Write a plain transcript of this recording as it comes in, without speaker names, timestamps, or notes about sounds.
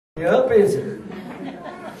up, is it?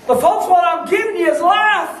 But folks, what I'm giving you is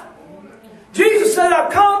life. Jesus said,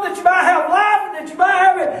 I've come that you might have life and that you might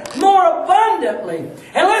have it more abundantly.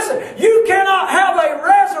 And listen, you cannot have a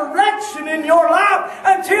resurrection in your life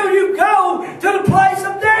until you go to the place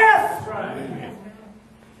of death.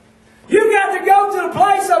 You've got to go to the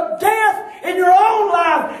place of death in your own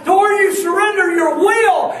life to where you surrender your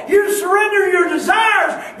will, you surrender your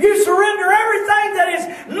desires, you surrender everything that is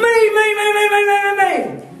me.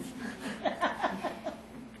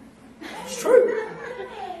 It's true.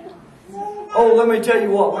 Oh, let me tell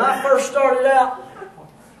you what. When I first started out,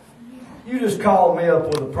 you just called me up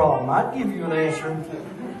with a problem. I'd give you an answer.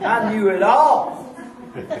 I knew it all.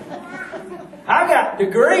 I got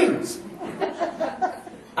degrees.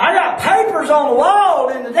 I got papers on the wall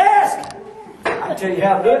in the desk. I tell you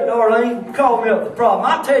how to do it, Darlene. You called me up with a problem.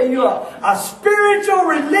 I tell you a spiritual,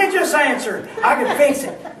 religious answer. I can fix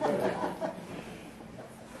it.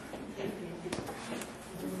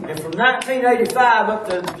 And from 1985 up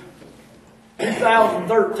to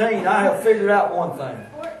 2013, I have figured out one thing.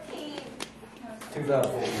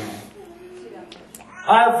 2014.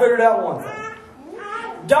 I have figured out one thing.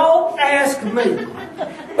 Don't ask me,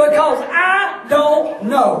 because I don't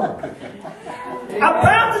know.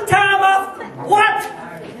 About the time what?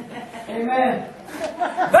 Amen.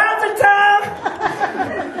 About the time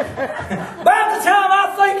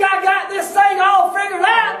I think I got this thing all figured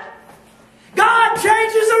out, God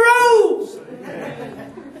changes the rules.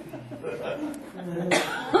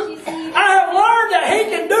 I have learned that He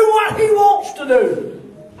can do what He wants to do.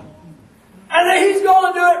 And that He's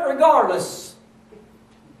going to do it regardless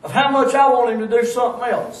of how much I want Him to do something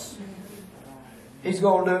else. He's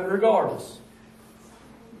going to do it regardless.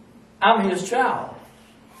 I'm His child.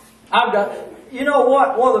 I've got, you know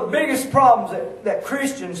what? One of the biggest problems that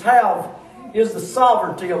Christians have is the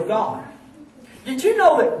sovereignty of God. Did you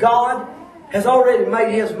know that God has already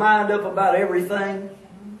made His mind up about everything?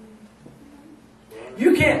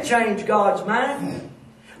 You can't change God's mind.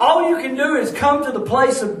 All you can do is come to the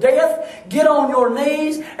place of death, get on your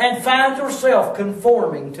knees, and find yourself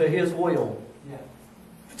conforming to His will.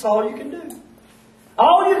 That's all you can do.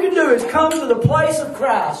 All you can do is come to the place of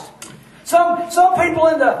Christ. Some people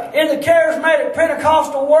in the charismatic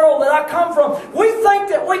Pentecostal world that I come from, we think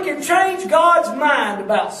that we can change God's mind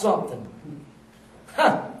about something.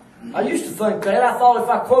 I used to think that. I thought if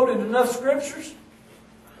I quoted enough scriptures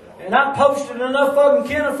and I posted enough of them,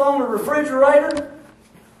 Kenneth, on the refrigerator,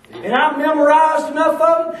 and I memorized enough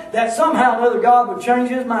of them, that somehow or other God would change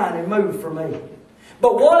His mind and move for me.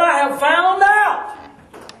 But what I have found out,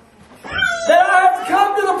 that I have to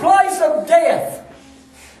come to the place of death.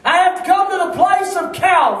 I have to come to the place of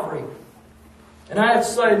Calvary. And I have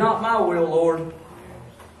to say, not my will, Lord,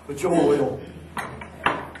 but your will.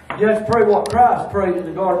 You have to pray what Christ prayed in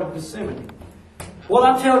the Garden of Gethsemane. What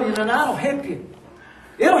I'm telling you tonight will help you.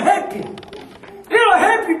 It'll help you. It'll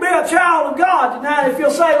help you be a child of God tonight if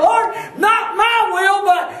you'll say, Lord, not my will,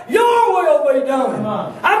 but your will be done.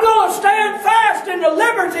 I'm going to stand fast in the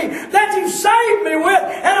liberty that you saved me with,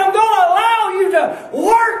 and I'm going to allow you to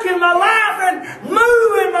work in my life and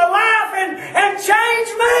move in my life and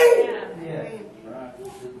change me.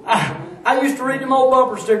 I used to read them old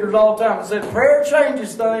bumper stickers all the time. It said, prayer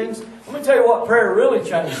changes things. Let me tell you what prayer really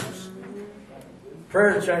changes.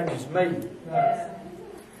 Prayer changes me.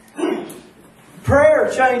 Prayer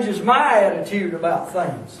changes my attitude about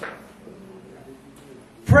things.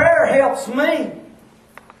 Prayer helps me.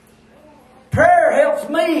 Prayer helps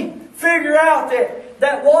me figure out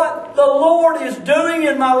that what the Lord is doing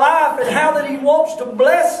in my life and how that He wants to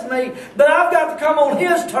bless me, but I've got to come on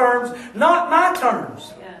His terms, not my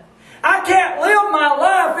terms. I can't live my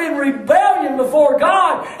life in rebellion before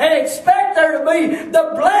God and expect there to be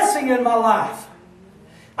the blessing in my life.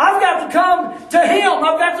 I've got to come to Him.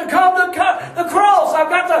 I've got to come to the cross. I've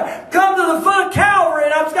got to come to the foot of Calvary.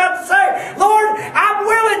 And I've got to say, Lord, I'm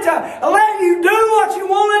willing to let you do what you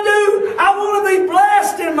want to do. I want to be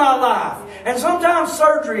blessed in my life. And sometimes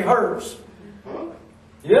surgery hurts.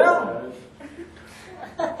 Yeah.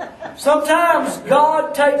 Sometimes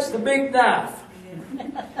God takes the big knife.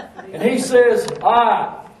 And He says, all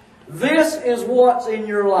right, this is what's in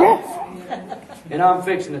your life. And I'm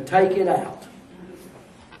fixing to take it out.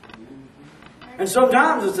 And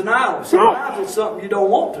sometimes it's an idol. Sometimes it's something you don't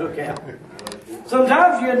want took out.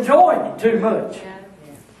 Sometimes you enjoy it too much.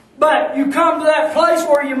 But you come to that place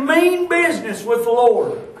where you mean business with the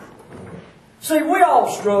Lord. See, we all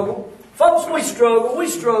struggle. Folks, we struggle. We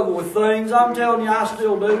struggle with things. I'm telling you, I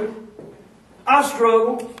still do. I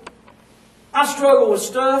struggle. I struggle with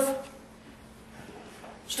stuff.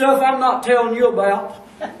 Stuff I'm not telling you about.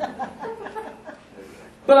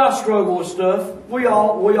 But I struggle with stuff. We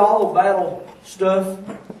all battle stuff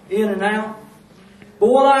in and out. But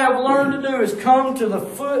what I have learned to do is come to the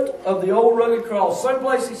foot of the old rugged cross. Same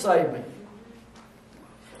place He saved me.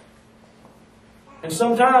 And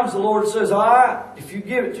sometimes the Lord says, all right, if you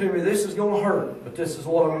give it to me, this is going to hurt. But this is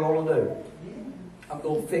what I'm going to do. I'm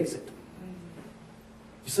going to fix it.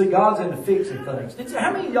 You see, God's into fixing things.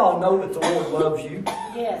 How many of y'all know that the Lord loves you?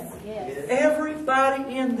 Yes, yes.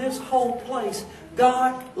 Everybody in this whole place,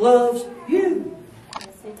 God loves you. Yes,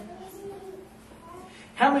 He does.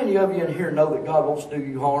 How many of you in here know that God wants to do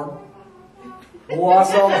you harm? Boy, I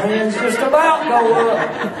saw the hands just about go up.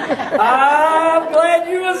 I'm glad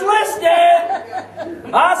you was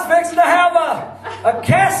listening. I was fixing to have a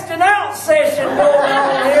casting out session going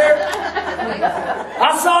on here.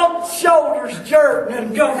 I saw shoulders jerk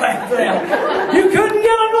and go back there. You couldn't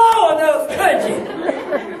get them low enough, could you?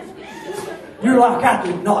 You're like, I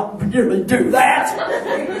did not really do that.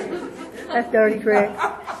 That's dirty trick.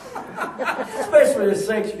 Especially this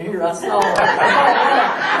section here, I saw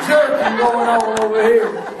jerking going on over here.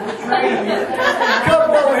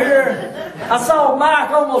 Come over here. I saw Mike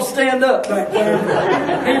almost stand up back there.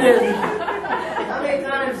 He didn't. How many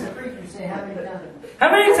times does the preacher say, how many times? How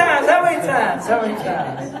many times? How many times? How many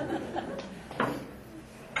times?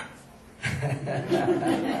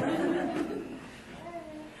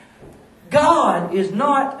 God is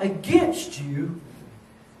not against you.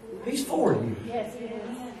 He's for you. Yes, He is.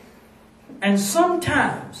 And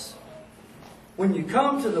sometimes, when you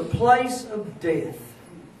come to the place of death,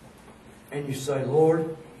 and you say,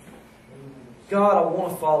 Lord, God, I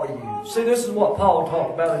want to follow you. See, this is what Paul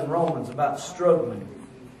talked about in Romans, about struggling.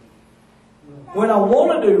 When I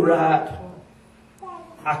want to do right,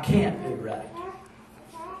 I can't do right.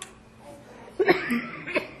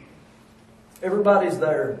 Everybody's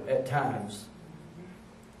there at times.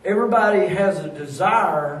 Everybody has a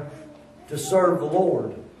desire to serve the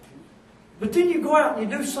Lord. But then you go out and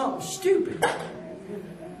you do something stupid.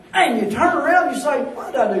 And you turn around and you say,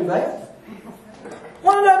 why did I do that?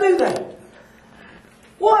 Why did I do that?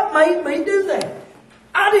 What made me do that?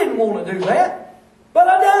 I didn't want to do that, but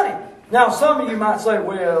I done it. Now, some of you might say,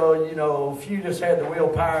 well, you know, if you just had the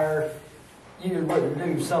willpower, you wouldn't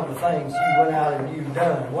do some of the things you went out and you've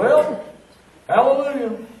done. Well,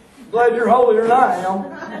 hallelujah. Glad you're holier than I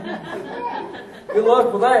am. Good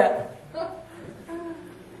luck with that.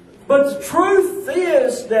 But the truth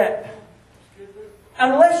is that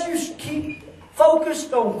unless you keep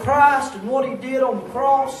focused on Christ and what He did on the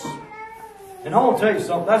cross, and I want to tell you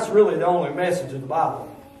something, that's really the only message of the Bible.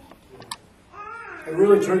 It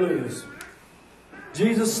really truly is.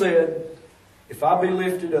 Jesus said, if I be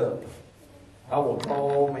lifted up, I will draw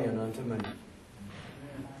all men unto me.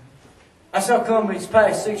 That's how come these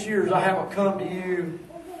past 6 years I haven't come to you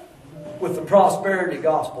with the prosperity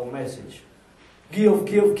gospel message. Give,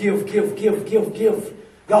 give, give, give, give, give, give.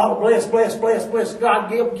 God bless, bless, bless, bless. God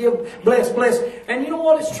give, give, bless, bless. And you know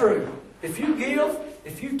what? It's true. If you give,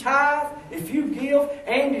 if you tithe, if you give,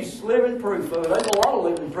 Andy's living proof of it. There's a lot of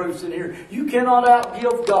living proofs in here. You cannot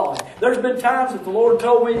outgive God. There's been times that the Lord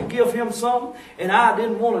told me to give Him something, and I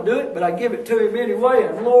didn't want to do it, but I give it to Him anyway,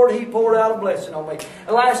 and Lord, He poured out a blessing on me.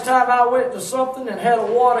 The last time I went to something and had a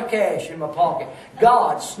wad of cash in my pocket,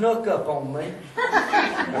 God snuck up on me.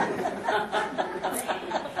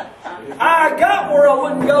 I got where I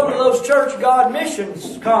wouldn't go to those Church of God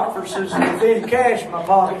missions conferences with any cash in my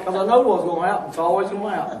pocket because I know what's going to happen. It's always going to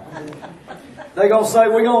happen. They're going to say,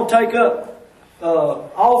 we're going to take up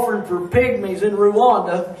offering for pygmies in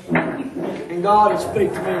Rwanda. And God would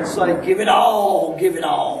speak to me and say, give it all, give it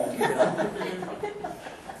all, give it all.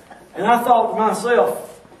 And I thought to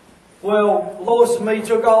myself, well, Lois and me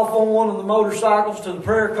took off on one of the motorcycles to the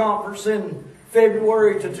prayer conference in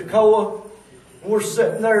February to Toccoa. We're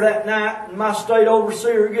sitting there that night, and my state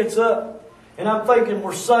overseer gets up, and I'm thinking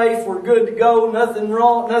we're safe, we're good to go, nothing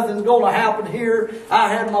wrong, nothing's going to happen here. I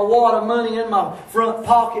had my wad of money in my front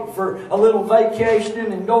pocket for a little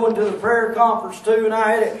vacationing and going to the prayer conference too, and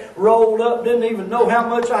I had it rolled up, didn't even know how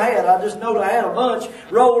much I had. I just knowed I had a bunch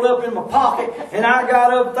rolled up in my pocket, and I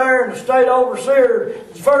got up there, and the state overseer,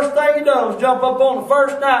 the first thing he done was jump up on the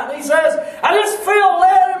first night, and he says, I just feel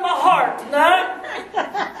led in my heart tonight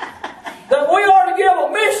that we are to give a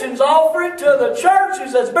missions offering to the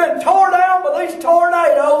churches that's been torn down by these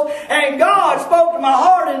tornadoes. And God spoke to my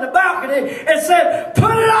heart in the balcony and said,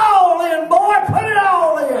 put it all in, boy, put it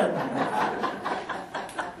all in.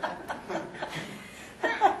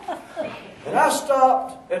 And I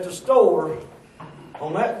stopped at the store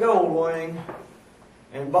on that gold wing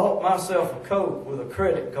and bought myself a Coke with a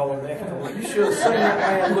credit card afterwards. You should have seen that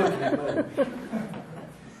man looking at me.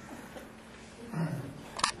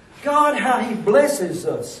 God, how He blesses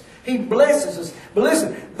us. He blesses us. But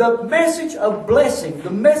listen, the message of blessing,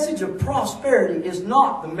 the message of prosperity is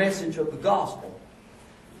not the message of the gospel.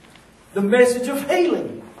 The message of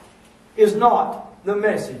healing is not the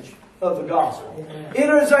message of the gospel. It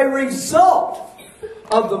is a result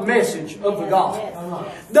of the message of the gospel.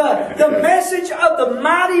 The message of the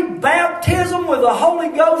mighty baptism with the Holy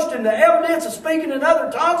Ghost and the evidence of speaking in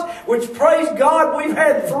other tongues, which, praise God, we've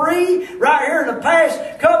had 3 right here in the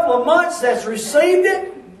past couple of months that's received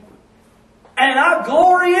it. And I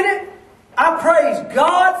glory in it. I praise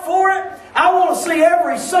God for it. I want to see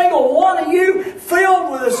every single one of you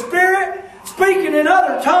filled with the Spirit, speaking in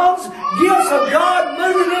other tongues, gifts of God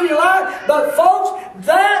moving in your life. But folks,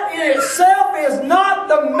 that in itself is not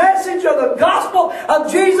the message of the gospel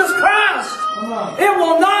of Jesus Christ. It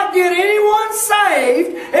will not get anyone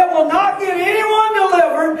saved. It will not get anyone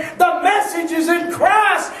delivered. The message is in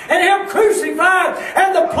Christ and Him crucified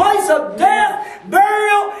and the place of death,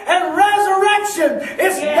 burial, and resurrection.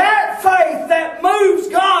 It's that faith that moves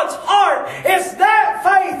God's heart. It's that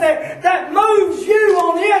faith that moves you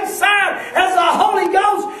on the inside as the Holy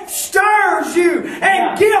Ghost stirs you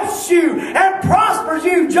and gifts you and prospers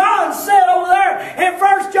you. John said over there in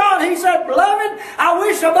 1 John, he said, "Beloved, I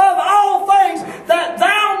wish above all things that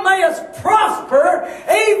thou mayest prosper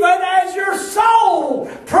even as your soul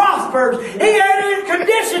prospers." He added a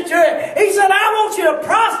condition to it. He said, "I want you to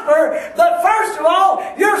prosper, but first of all,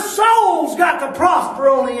 your soul's got to prosper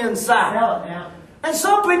on the inside." And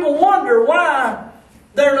some people wonder why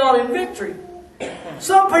they're not in victory.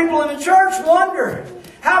 Some people in the church wonder,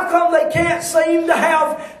 how come they can't seem to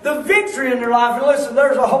have the victory in their life? And listen,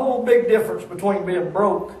 there's a whole big difference between being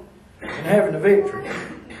broke and having the victory.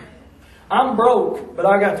 I'm broke, but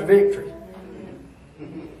I got the victory.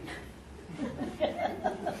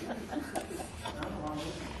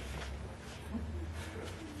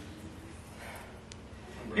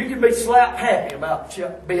 You can be slap happy about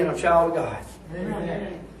being a child of God.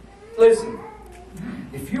 Listen,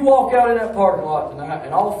 if you walk out in that parking lot tonight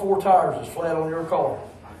and all 4 tires is flat on your car,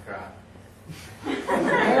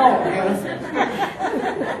 hang on,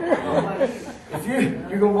 If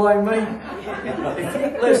you're going to blame me?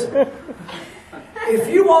 Listen, if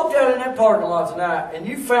you walked out in that parking lot tonight and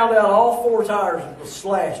you found out all 4 tires was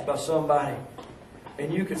slashed by somebody,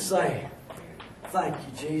 and you could say, "Thank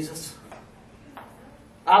you, Jesus.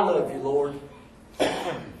 I love you, Lord."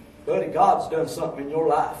 Buddy, God's done something in your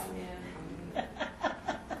life.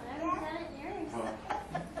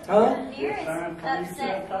 Huh?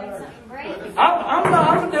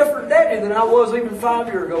 I'm a different daddy than I was even 5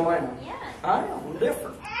 years ago, ain't I? I am. I'm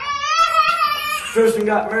different. Christain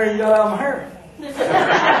got married and got out of my hair.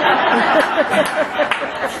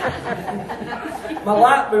 My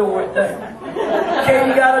light bill went down.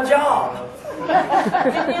 Katie got a job.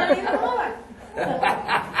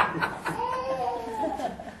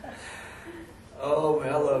 Oh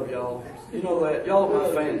man, I love y'all. You know that. Y'all are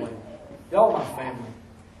my family. Y'all are my family.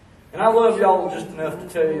 And I love y'all just enough to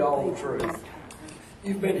tell y'all the truth.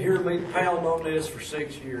 You've been hearing me pound on this for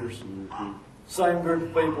 6 years. Same group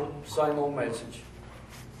of people, same old message.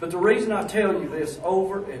 But the reason I tell you this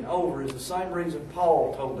over and over is the same reason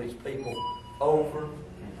Paul told these people over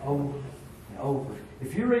and over and over.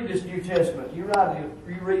 If you read this New Testament, you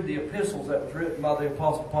read the epistles that was written by the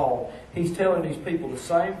Apostle Paul, he's telling these people the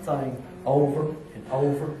same thing over and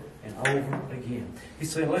over and over again.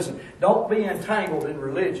 He's saying, listen, don't be entangled in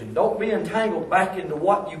religion. Don't be entangled back into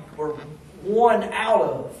what you were won out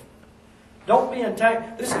of. Don't be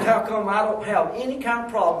entangled. This is how come I don't have any kind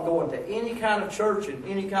of problem going to any kind of church and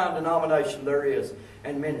any kind of denomination there is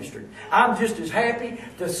and ministry. I'm just as happy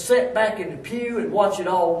to sit back in the pew and watch it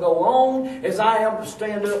all go on as I am to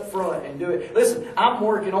stand up front and do it. Listen, I'm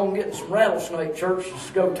working on getting some rattlesnake churches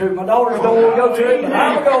to go to. My daughters don't want to go to it, but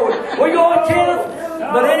I'm going. We going, Kenneth?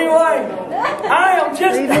 But anyway, I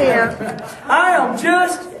am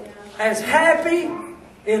just as happy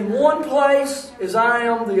in one place as I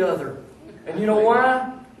am the other. And you know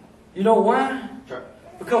why? You know why?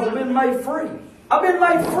 Because I've been made free. I've been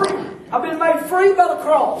made free. I've been made free by the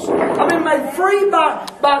cross. I've been made free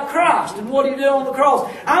by Christ and what He did on the cross.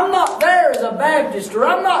 I'm not there as a Baptist, or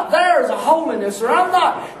I'm not there as a holiness, or I'm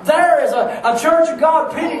not there as a Church of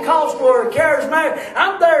God Pentecostal or a charismatic.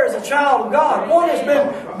 I'm there as a child of God. One has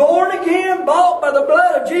been born again, bought by the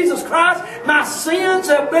blood of Jesus Christ. My sins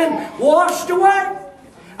have been washed away.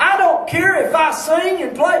 I don't care if I sing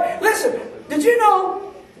and play. Listen, did you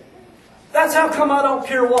know that's how come I don't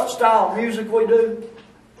care what style of music we do?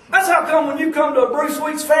 That's how come when you come to a Bruce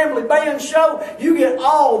Weeks Family Band show, you get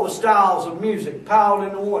all the styles of music piled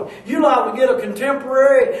into one. You like to get a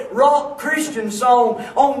contemporary rock Christian song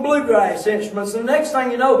on bluegrass instruments. And the next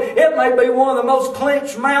thing you know, it may be one of the most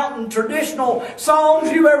Clinch Mountain traditional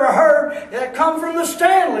songs you've ever heard that come from the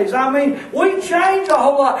Stanleys. I mean, we change a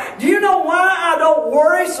whole lot. Do you know why I don't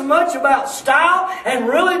worry so much about style and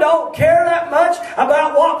really don't care that much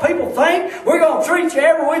about what people think? We're going to treat you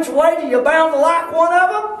every which way till you're bound to like one of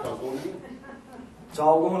them. It's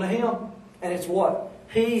all going to Him. And it's what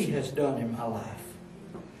He has done in my life.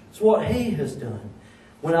 It's what He has done.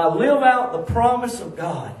 When I live out the promise of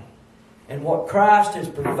God and what Christ has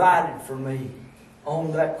provided for me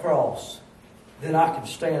on that cross, then I can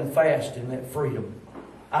stand fast in that freedom.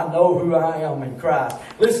 I know who I am in Christ.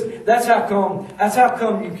 Listen, that's how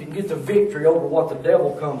come you can get the victory over what the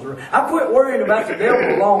devil comes around. I quit worrying about the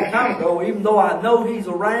devil a long time ago, even though I know he's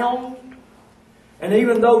around. And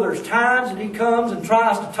even though there's times that he comes and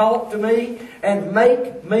tries to talk to me and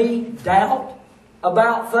make me doubt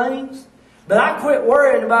about things. But I quit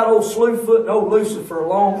worrying about old Slewfoot and old Lucifer a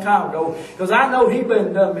long time ago, because I know he's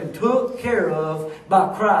been took care of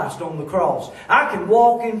by Christ on the cross. I can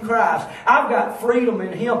walk in Christ. I've got freedom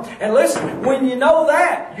in Him. And listen, when you know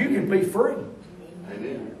that, you can be free.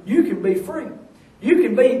 Amen. You can be free. You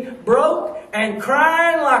can be broke and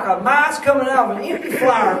crying like a mice coming out of an empty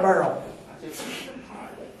flour barrel.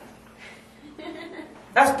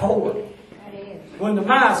 That's poor. When the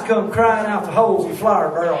mice come crying out the holes in the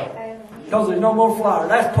flour barrel because there's no more flour.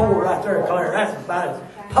 That's poor right there, Claire. That's about as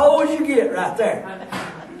poor as you get right there.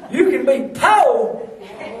 You can be poor.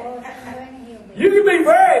 You can be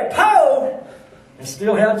very poor and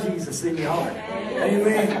still have Jesus in your heart.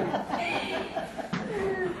 Amen.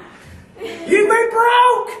 You be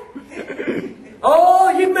broke. Oh,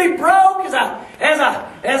 you be broke as a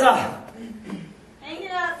hang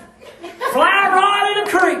it up. fly rod in a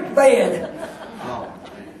creek bed.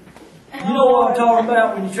 You know what I'm talking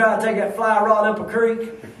about when you try to take that fly rod up a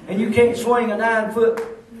creek and you can't swing a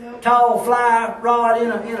 9-foot tall fly rod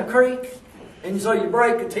in a creek, and so you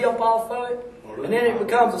break the tip off of it, and then it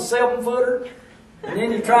becomes a 7-footer, and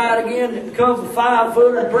then you try it again, it becomes a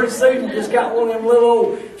 5-footer, and pretty soon you just got one of them little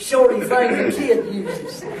old shorty things the kid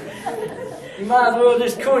uses. You might as well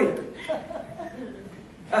just quit.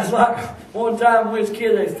 That's like one time we was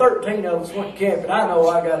kids, there's 13 of us went camping. I know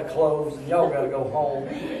I got to close and y'all got to go home.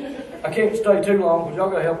 I can't stay too long because y'all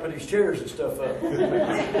got to help put these chairs and stuff up.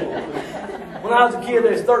 When I was a kid,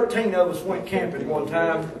 there's 13 of us went camping one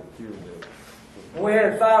time. We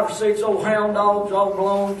had 5 or 6 old hound dogs, all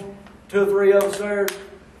belonged, 2 or 3 of us there.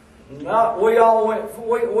 And we all went,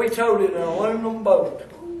 we towed it in an aluminum boat,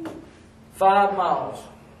 5 miles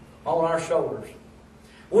on our shoulders.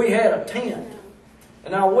 We had a tent.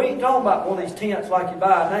 And now we ain't talking about one of these tents like you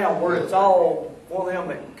buy now where it's all one of them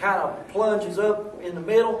that kind of plunges up in the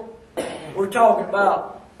middle. We're talking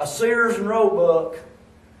about a Sears and Roebuck.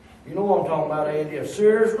 You know what I'm talking about, Andy? A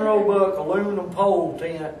Sears and Roebuck aluminum pole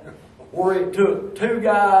tent where it took 2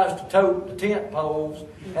 guys to tote the tent poles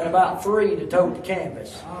and about 3 to tote the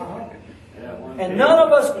canvas. And none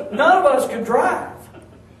of us could drive.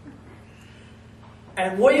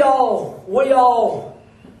 And we all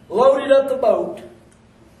loaded up the boat,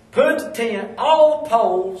 put the tent, all the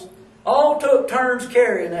poles, all took turns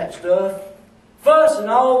carrying that stuff, fussing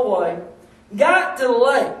all the way, got to the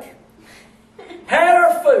lake, had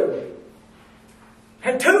our food,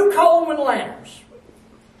 had 2 Coleman lanterns.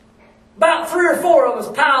 About 3 or 4 of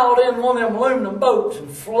us piled in one of them aluminum boats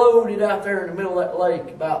and floated out there in the middle of that lake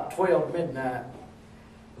about 12 midnight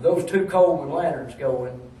with those 2 Coleman lanterns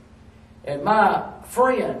going. And my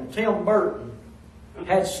friend, Tim Burton,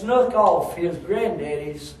 had snuck off his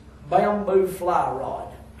granddaddy's bamboo fly rod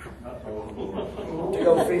to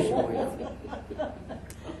go fishing with.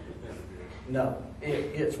 No,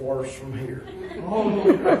 it gets worse from here.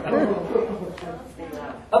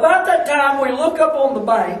 About that time, we look up on the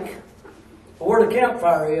bank where the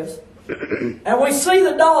campfire is, and we see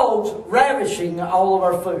the dogs ravishing all of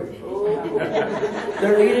our food.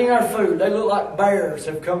 They're eating our food. They look like bears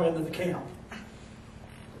have come into the camp.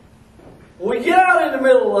 We get out in the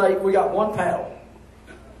middle of the lake, we got 1 paddle.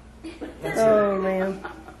 Oh, man.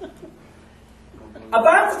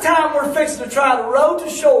 About the time we're fixing to try to row to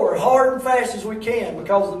shore hard and fast as we can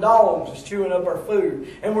because the dogs is chewing up our food.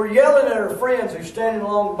 And we're yelling at our friends who's standing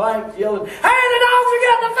along the bank yelling, "Hey, the dogs are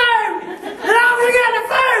getting the food! The dogs are getting the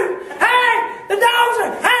food! Hey, the dogs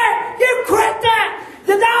are, hey, you quit that!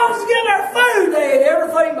 The dogs are getting our food!" They ate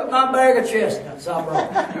everything but my bag of chestnuts I brought.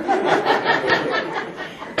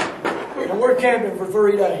 And we're camping for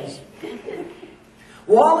 3 days.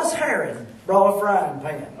 Wallace Herring brought a frying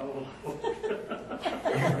pan.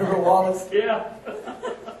 Remember Wallace? Yeah.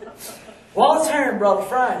 Wallace Heron brought a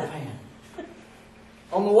frying pan.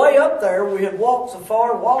 On the way up there, we had walked so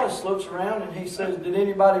far, Wallace looks around and he says, "Did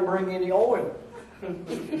anybody bring any oil?" He's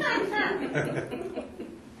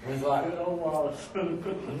like, Good old Wallace.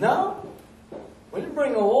 "No, we didn't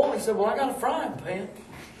bring no oil." He said, "Well, I got a frying pan."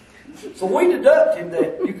 So we deducted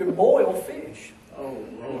that you could boil fish. Oh,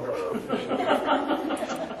 Lord.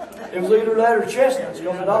 It was either that or chestnuts,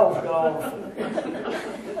 because the dogs got all the food.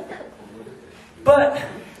 But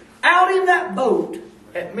out in that boat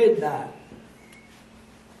at midnight,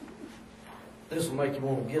 this will make you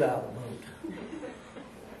want to get out of the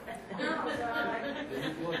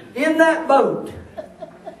boat. In that boat,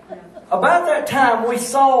 about that time, we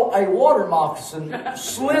saw a water moccasin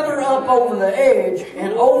slither up over the edge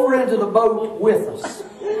and over into the boat with us.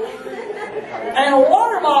 And a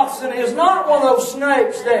water moccasin is not one of those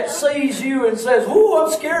snakes that sees you and says, "Ooh, I'm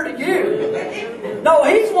scared of you." No,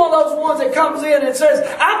 he's one of those ones that comes in and says,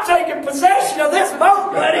 "I'm taking possession of this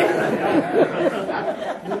boat, buddy."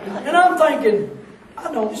 And I'm thinking, I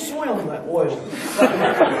don't swim that well.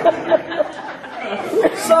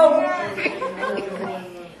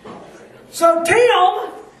 So Tim,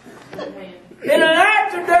 in an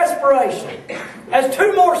act of desperation, as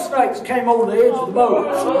two more snakes came over the edge of the boat,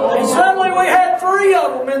 and suddenly we had 3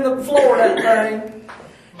 of them in the floor of that thing,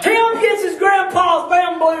 Tim gets his grandpa's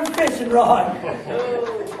bamboo fishing rod.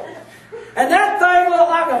 And that thing looked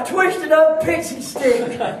like a twisted up pixie stick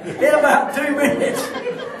in about 2 minutes.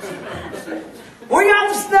 We got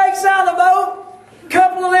the snakes out of the boat. A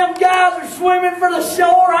couple of them guys are swimming for the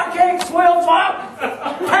shore. I can't swim, so I'm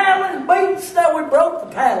paddling, beating stuff. We broke the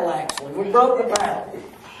paddle, actually. We broke the paddle.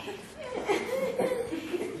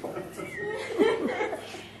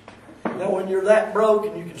 Now, when you're that broke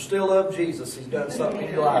and you can still love Jesus, He's done something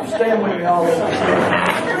in your life. Stand with me all the way.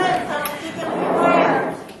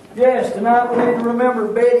 Yes, tonight we need to remember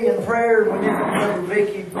Betty in prayer, and we need to remember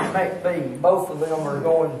Vicky McBee. Both of them are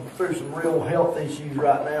going through some real health issues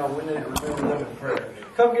right now. We need to remember them in prayer.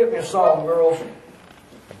 Come get me a song, girls.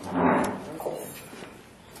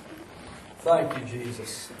 Thank you,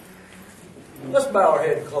 Jesus. Let's bow our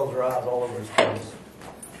head and close our eyes all over His face.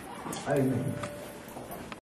 Amen.